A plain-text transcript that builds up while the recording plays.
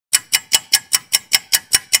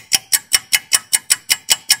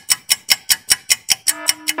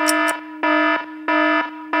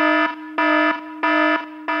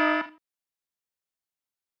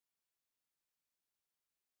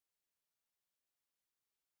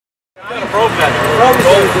Got a broke that.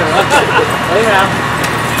 Lay down.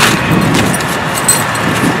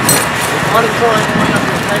 On the try and line up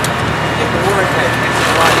your head. Get the word head next to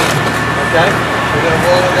the line. Okay? We're going to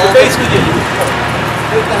roll it all. Basically,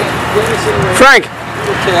 Frank! Under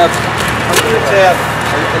the tab. Under the tab.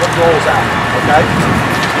 And it rolls out. Okay?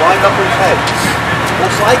 Line up his head.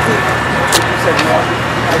 Most likely, like you said, it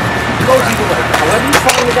goes either way. However you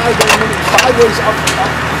find the guy going sideways, up,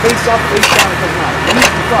 face down, it doesn't matter. When you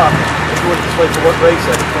look up, if you were to wait for what Ray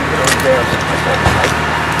said, it's going to get over there.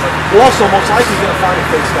 You're also most likely going to find it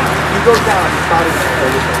face down. If you go down, your body's not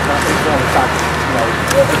going to top.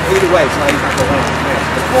 Either way, it's not even going to land.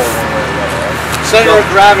 It's roll one way or the other. Right? Center of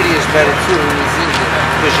gravity is better too when it's easier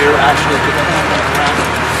because you're actually around.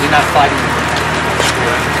 You're not fighting with it.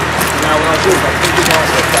 Now what I'll do is I'll take the ball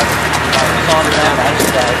like that. It's on down, that's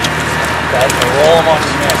right. Okay, so roll them on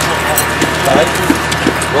your neck. Okay?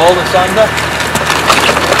 Roll this under.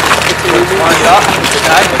 Line it up.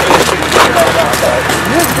 Okay?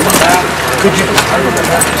 Could you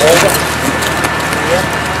hold it?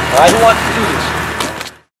 I don't want to do this.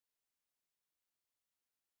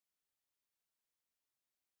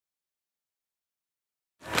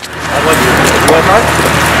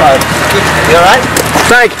 You alright?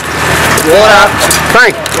 Frank! Roll it out.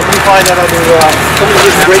 Frank! Let me find that under somebody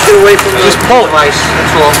just break it away from Just pull it, Rice.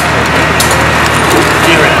 That's all.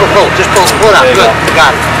 Pull, just pull it out. Good. You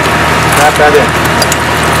got it. Wrap that in.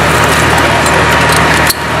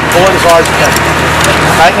 Pull it as hard as you can.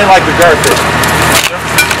 Tighten it like the girth is.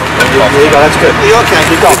 There you go, that's good. You're okay.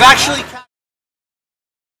 Keep going.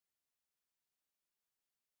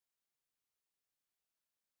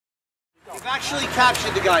 You've actually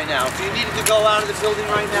captured the guy now. If you needed to go out of the building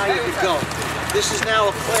right now, you could go. This is now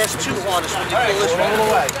a class 2 harness when you pull this one. Roll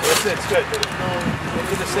away. That's it. It's good.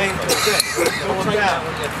 Into the same thing. Pull it down.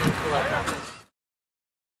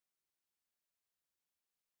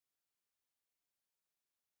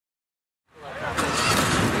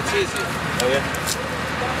 It's easy. Oh yeah?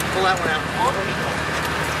 Pull that one out.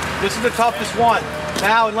 This is the toughest one.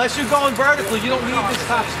 Now, unless you're going vertically, you don't need this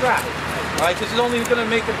top strap. Alright, this is only going to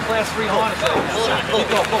make it a class 3 harness. It's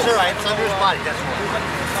alright, it's under his body, that's why.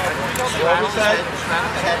 Strap his head, strap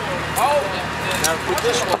his head. Now with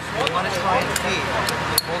this one, you want to try and feed.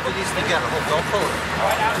 Both of these together. Don't pull it.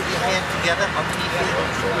 Put your hand together underneath it.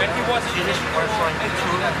 See this? You want to try and get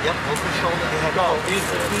through it. Yep, open shoulder, your head. Go.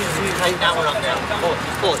 Tighten that one up now. Pull it.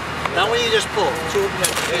 Pull it. Now when you just pull, 2 of them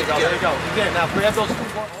together. There you go. Again, now grab those 2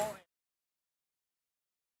 more.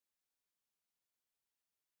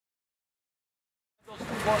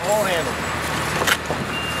 All handle.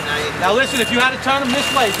 Now listen, if you had to turn them this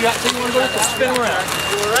way, if you had to take one of those, spin them around.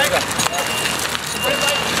 Alright?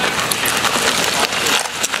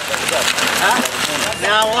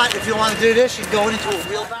 Now what? If you want to do this, you go into a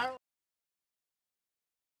wheelbarrow.